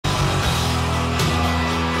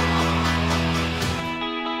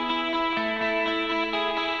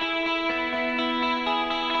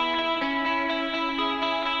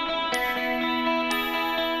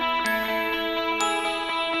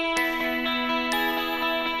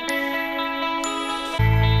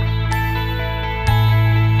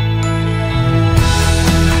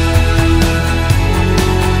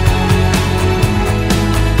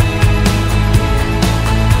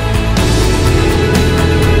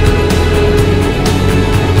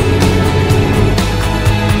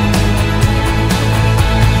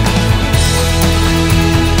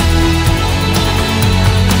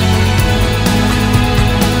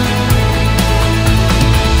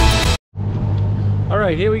All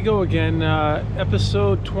right, here we go again.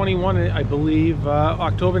 Episode 21, I believe,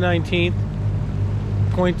 October 19th,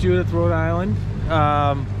 Point Judith, Rhode Island.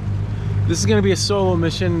 This is going to be a solo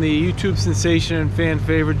mission. The YouTube sensation and fan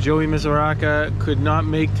favorite Joey Mizuraka could not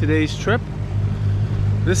make today's trip.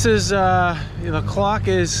 This is, the clock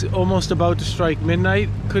is almost about to strike midnight.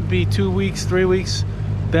 Could be 2 weeks, 3 weeks.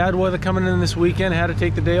 Bad weather coming in this weekend. Had to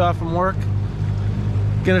take the day off from work.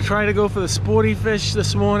 Gonna try to go for the sporty fish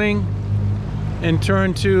this morning and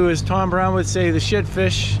turn to, as Tom Brown would say, the shit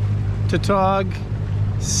fish, tautog,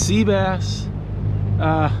 sea bass,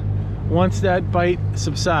 once that bite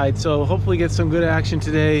subsides. So hopefully get some good action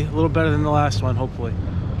today, a little better than the last one, hopefully.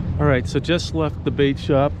 All right, so just left the bait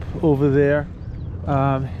shop over there.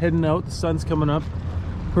 Heading out, the sun's coming up.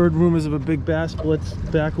 Heard rumors of a big bass blitz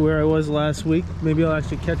back where I was last week. Maybe I'll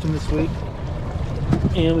actually catch them this week.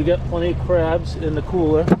 And we got plenty of crabs in the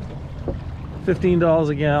cooler. $15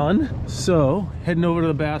 a gallon. So, heading over to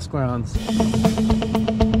the bass grounds.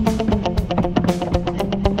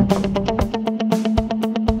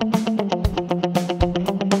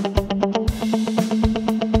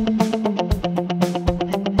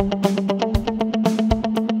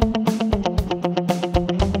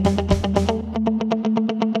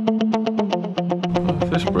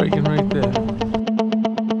 Fish breaking right there.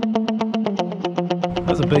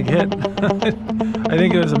 That's a big hit. I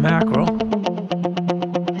think it was a mackerel.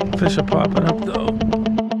 Fish are popping up though.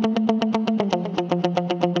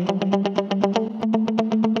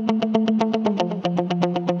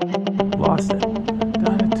 Lost it.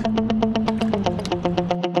 Got it.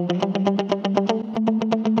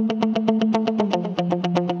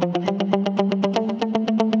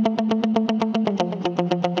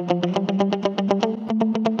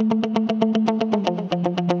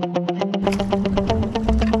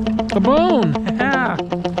 Kaboom! Yeah.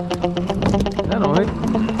 That'll hit.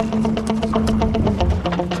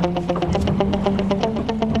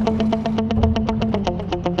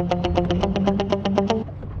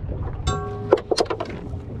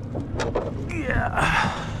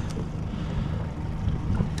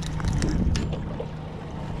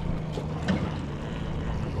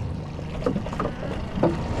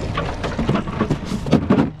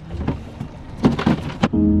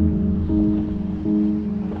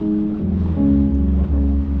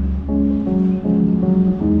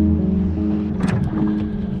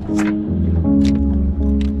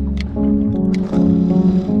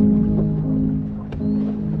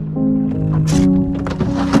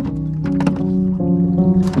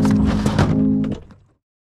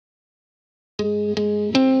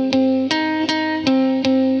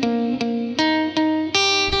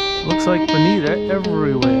 Looks like bonita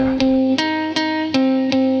everywhere.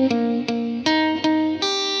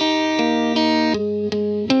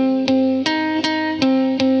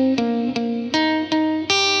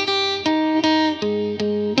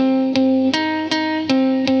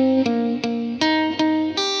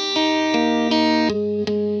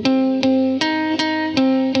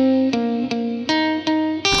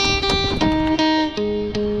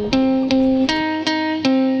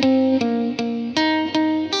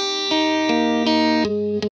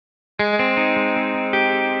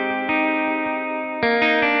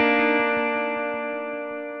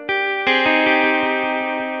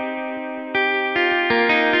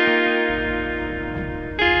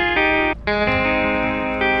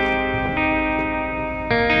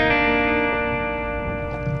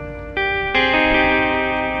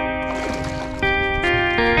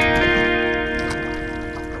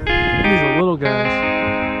 Little guys.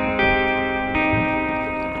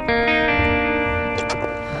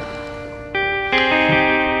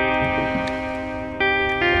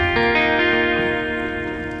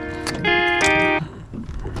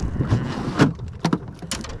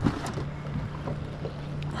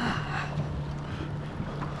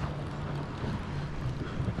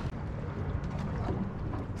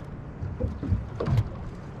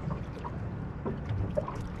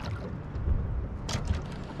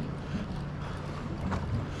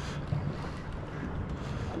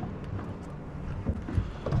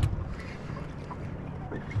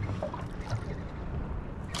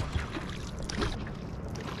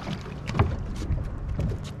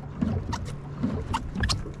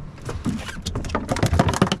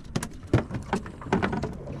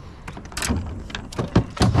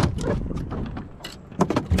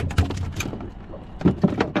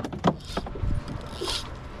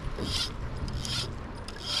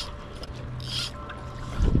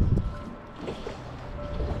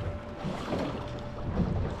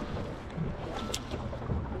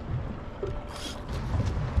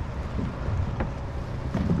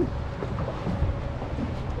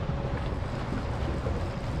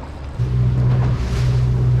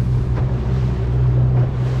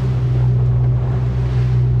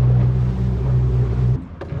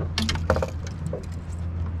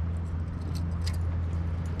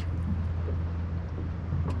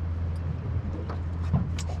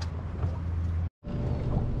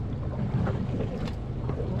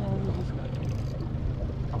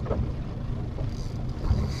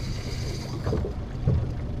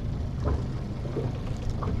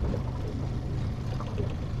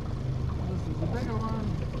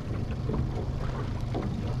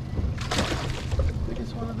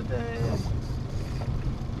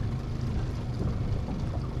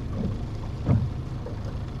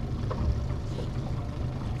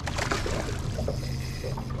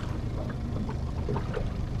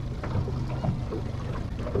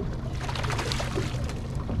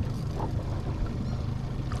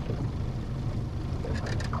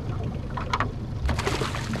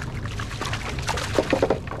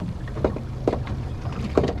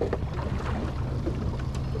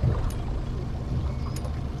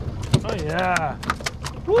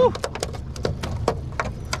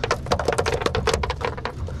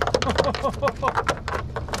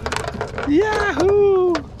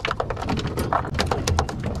 Yahoo!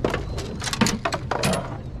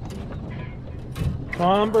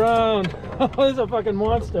 Tom Brown. Oh, this is a fucking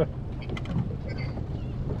monster.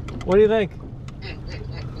 What do you think?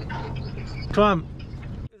 Tom.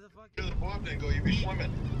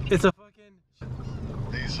 It's a fucking...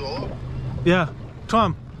 Are you solo? Yeah.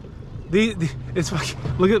 Tom. It's fucking...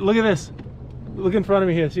 Look at this. Look in front of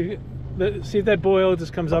me here. See if that boil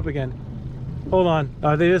just comes up again. Hold on.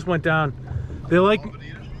 They just went down. They're like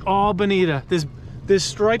all bonita. There's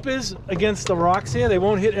stripers against the rocks here. They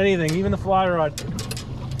won't hit anything, even the fly rod.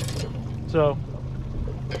 So.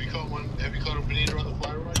 Have you caught one? Have you caught a bonita on the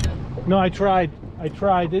fly rod yet? No, I tried.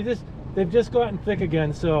 They've just gotten thick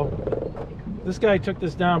again. So this guy took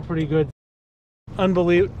this down pretty good.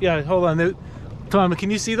 Unbelievable. Yeah. Hold on. Tom, can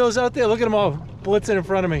you see those out there? Look at them all blitzing in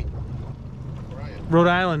front of me. Rhode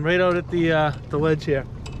Island, right out at the ledge here.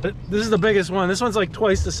 This is the biggest one. This one's like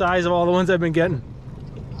twice the size of all the ones I've been getting.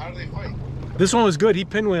 How do they fight? This one was good. He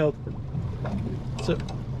pinwheeled. So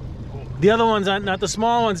the other ones aren't. Not the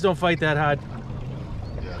small ones don't fight that hard.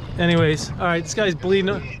 Yeah. Anyways, all right. This guy's bleeding.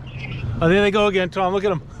 Oh, there they go again, Tom. Look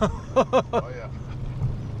at him. Oh yeah.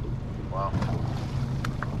 Wow.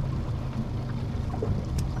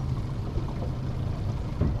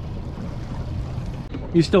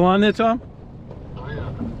 You still on there, Tom? Oh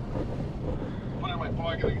yeah. Put it in my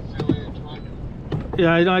pocket. I can see the way you're talking.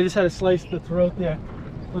 Yeah, I know. I just had to slice the throat there.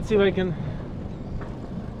 Let's see if I can.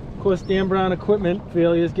 Of course, Dan Brown equipment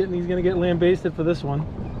failure is getting. He's gonna get lambasted for this one.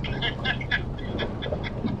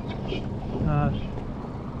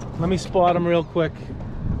 Let me spot them real quick.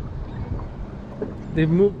 They've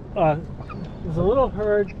moved. There's a little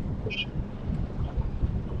herd.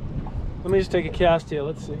 Let me just take a cast here.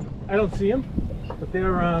 Let's see. I don't see them, but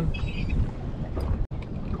they're around.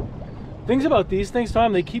 Things about these things,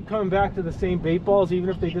 Tom, they keep coming back to the same bait balls even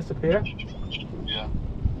if they disappear. Yeah.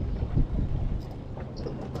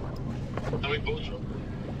 How many boats are up?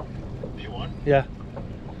 E21? Yeah.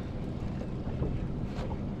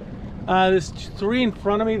 There's 3 in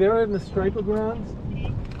front of me. They're in the striper grounds.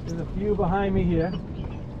 There's a few behind me here.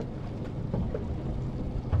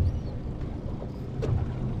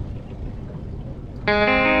 These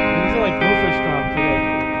are like bluefish, Tom, today.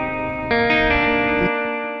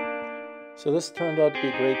 So this turned out to be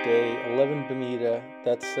a great day. 11 bonita.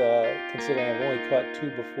 That's considering I've only caught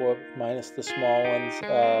 2 before, minus the small ones.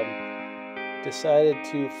 Decided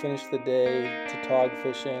to finish the day to tog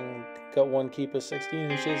fishing. Got one keeper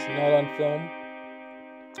 16 inches, not on film,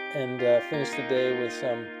 and finished the day with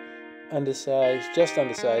some just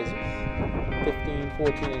undersized 15,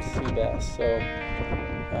 14 inch sea bass. So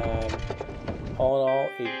all in all,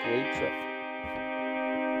 a great trip.